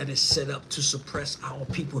body that is set up to suppress our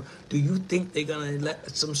people? Do you think they're going to let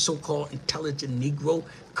some so-called intelligent Negro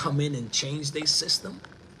come in and change their system?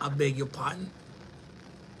 I beg your pardon.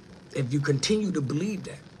 If you continue to believe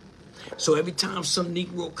that. So every time some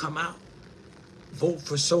Negro come out, vote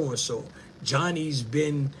for so-and-so. Johnny's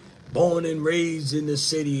been born and raised in the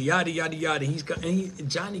city, yada, yada, yada.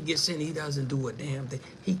 Johnny gets in, he doesn't do a damn thing.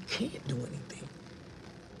 He can't do anything.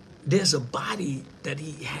 There's a body that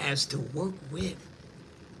he has to work with,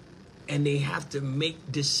 and they have to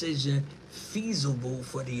make decisions feasible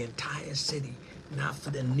for the entire city, not for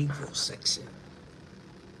the Negro section.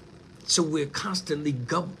 So we're constantly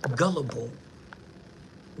gullible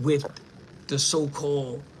with the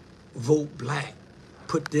so-called vote black,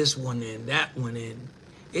 put this one in, that one in.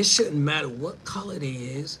 It shouldn't matter what color they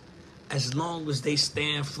is, as long as they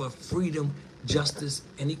stand for freedom, justice,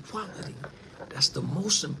 and equality. That's the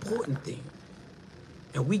most important thing.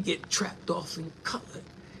 And we get trapped off in color.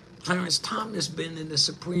 Clarence Thomas been in the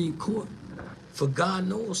Supreme Court for God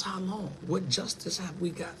knows how long. What justice have we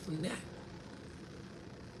got from that?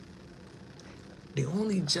 The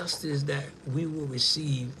only justice that we will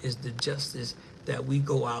receive is the justice that we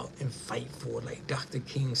go out and fight for. Like Dr.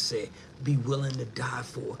 King said, be willing to die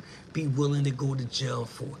for, be willing to go to jail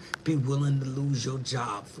for, be willing to lose your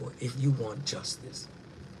job for if you want justice.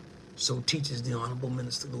 So teaches the Honorable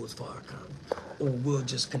Minister Louis Farrakhan. Or we'll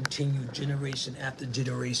just continue generation after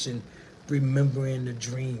generation remembering the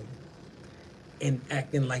dream and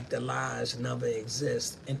acting like the lies never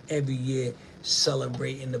exist, and every year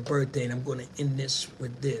celebrating the birthday. And I'm going to end this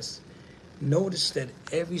with this. Notice that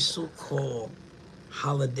every so-called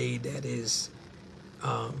holiday that is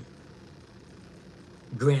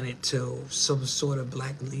granted to some sort of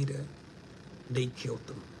black leader, they killed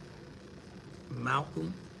them.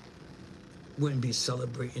 Malcolm wouldn't be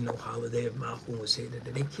celebrating no holiday if Malcolm was here today.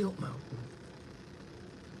 They killed Malcolm.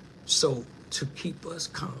 So to keep us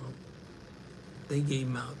calm, they gave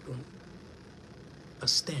Malcolm a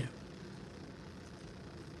stamp.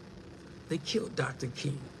 They killed Dr.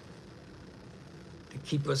 King. To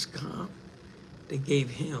keep us calm, they gave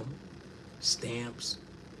him stamps,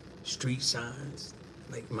 street signs,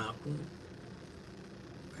 like Malcolm,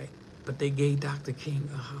 right? But they gave Dr. King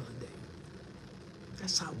a holiday.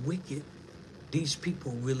 That's how wicked These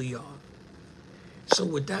people really are. So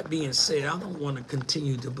with that being said, I don't want to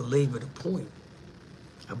continue to belabor the point.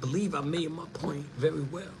 I believe I made my point very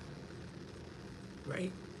well,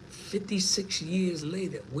 right? 56 years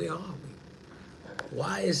later, where are we?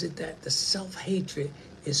 Why is it that the self-hatred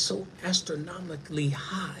is so astronomically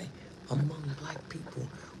high among black people?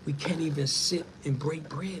 We can't even sit and break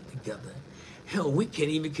bread together. Hell, we can't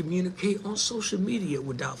even communicate on social media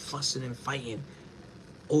without fussing and fighting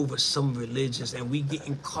over some religions, and we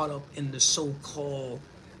getting caught up in the so-called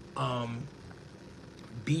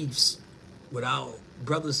beefs with our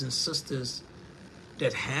brothers and sisters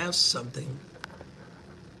that have something,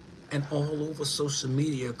 and all over social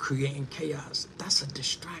media creating chaos. That's a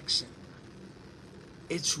distraction.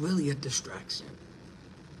 It's really a distraction.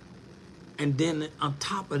 And then on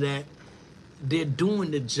top of that, they're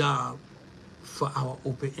doing the job for our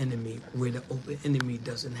open enemy, where the open enemy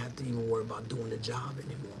doesn't have to even worry about doing the job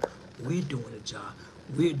anymore. We're doing the job.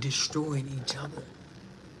 We're destroying each other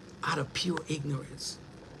out of pure ignorance.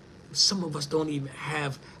 Some of us don't even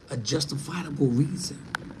have a justifiable reason.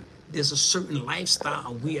 There's a certain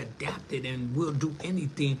lifestyle we adapted, and we'll do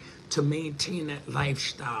anything to maintain that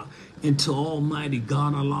lifestyle until Almighty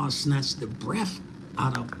God Allah snatch the breath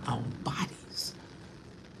out of our bodies.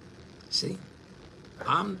 See?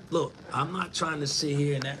 I'm not trying to sit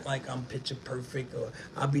here and act like I'm picture perfect, or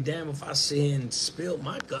I'll be damned if I sit here and spill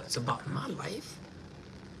my guts about my life.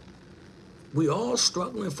 We all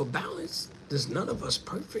struggling for balance. There's none of us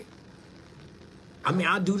perfect. I mean,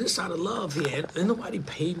 I do this out of love here. And nobody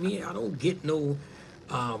paid me. I don't get no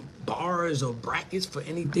bars or brackets for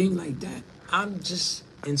anything like that. I'm just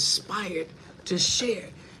inspired to share.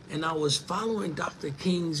 And I was following Dr.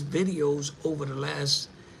 King's videos over the last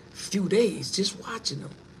few days, just watching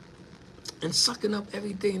them and sucking up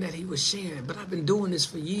everything that he was sharing. But I've been doing this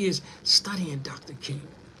for years, studying Dr. King.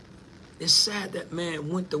 It's sad that man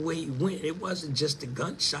went the way he went. It wasn't just the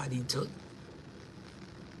gunshot he took.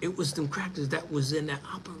 It was them crackers that was in that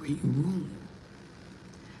operating room.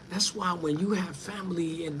 That's why when you have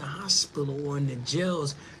family in the hospital or in the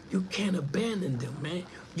jails, you can't abandon them, man.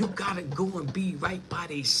 You gotta go and be right by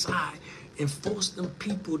their side and force them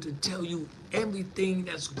people to tell you everything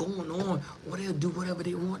that's going on, or they'll do whatever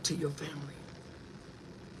they want to your family.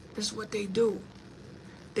 That's what they do.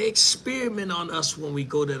 They experiment on us when we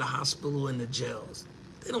go to the hospital and the jails.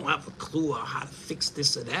 They don't have a clue on how to fix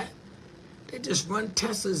this or that. They just run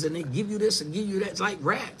tests and they give you this and give you that. It's like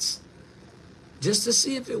rats. Just to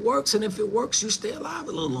see if it works, and if it works, you stay alive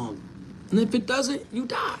a little longer. And if it doesn't, you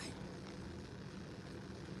die.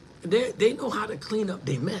 They know how to clean up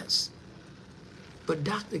their mess. But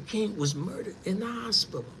Dr. King was murdered in the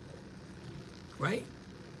hospital, right?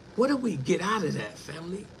 What do we get out of that,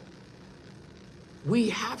 family?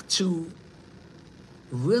 We have to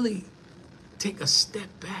really take a step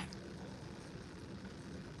back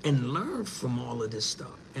and learn from all of this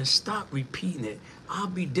stuff and stop repeating it. I'll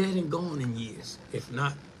be dead and gone in years, if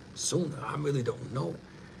not sooner. I really don't know.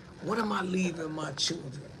 What am I leaving my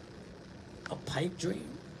children? A pipe dream?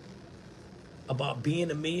 About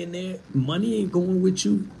being a millionaire? Money ain't going with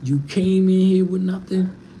you. You came in here with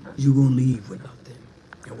nothing, you're going to leave with nothing.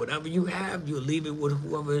 And whatever you have, you'll leave it with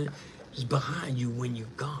whoever is behind you when you're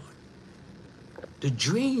gone. The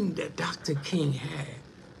dream that Dr. King had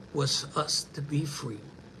was us to be free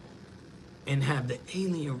and have the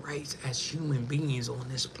alien rights as human beings on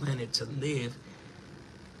this planet to live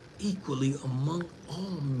equally among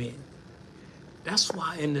all men. That's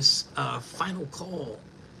why in this final call,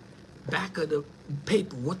 back of the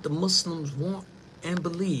paper, what the Muslims want and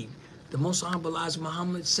believe, the Most Honorable Elijah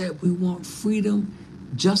Muhammad said, we want freedom,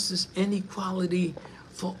 justice, and equality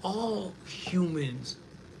for all humans,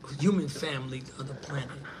 human families of the planet,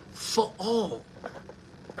 for all.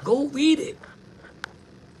 Go read it.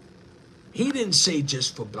 He didn't say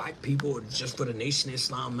just for black people or just for the Nation of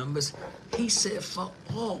Islam members. He said for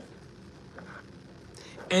all.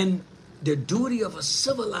 And the duty of a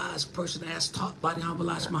civilized person, as taught by the Honorable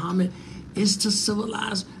Elijah Muhammad, is to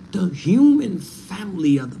civilize the human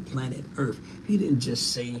family of the planet Earth. He didn't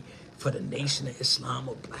just say for the Nation of Islam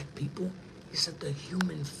or black people. He said the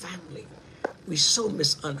human family. We so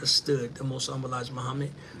misunderstood the Most Honorable Elijah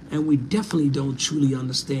Muhammad, and we definitely don't truly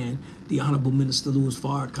understand the Honorable Minister Louis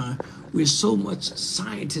Farrakhan. We're so much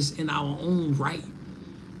scientists in our own right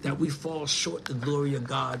that we fall short the glory of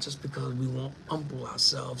God just because we won't humble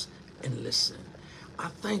ourselves and listen. I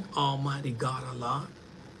thank Almighty God Allah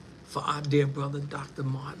for our dear brother, Dr.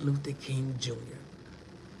 Martin Luther King Jr.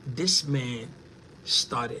 This man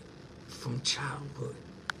started from childhood,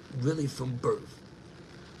 really from birth.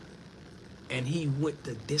 And he went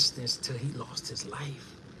the distance till he lost his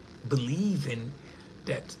life. believing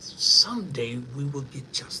that someday we will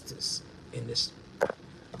get justice in this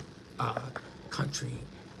country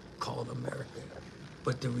called America.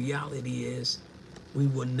 But the reality is we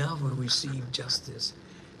will never receive justice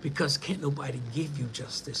because can't nobody give you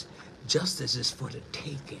justice. Justice is for the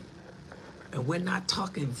taking. And we're not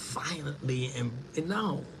talking violently and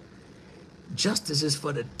no. Justice is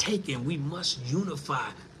for the taking. We must unify.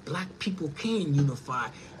 Black people can unify.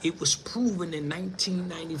 It was proven in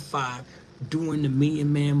 1995 during the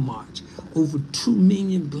Million Man March. Over 2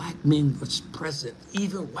 million black men was present.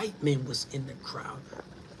 Even white men was in the crowd.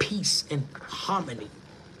 Peace and harmony,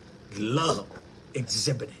 love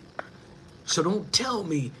exhibited. So don't tell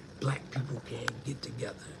me black people can't get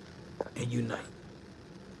together and unite.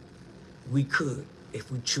 We could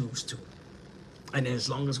if we choose to. And as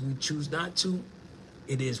long as we choose not to,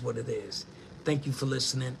 it is what it is. Thank you for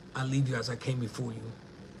listening. I leave you as I came before you.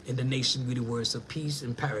 In the nation, be the words of peace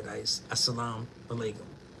and paradise. Assalamu alaikum.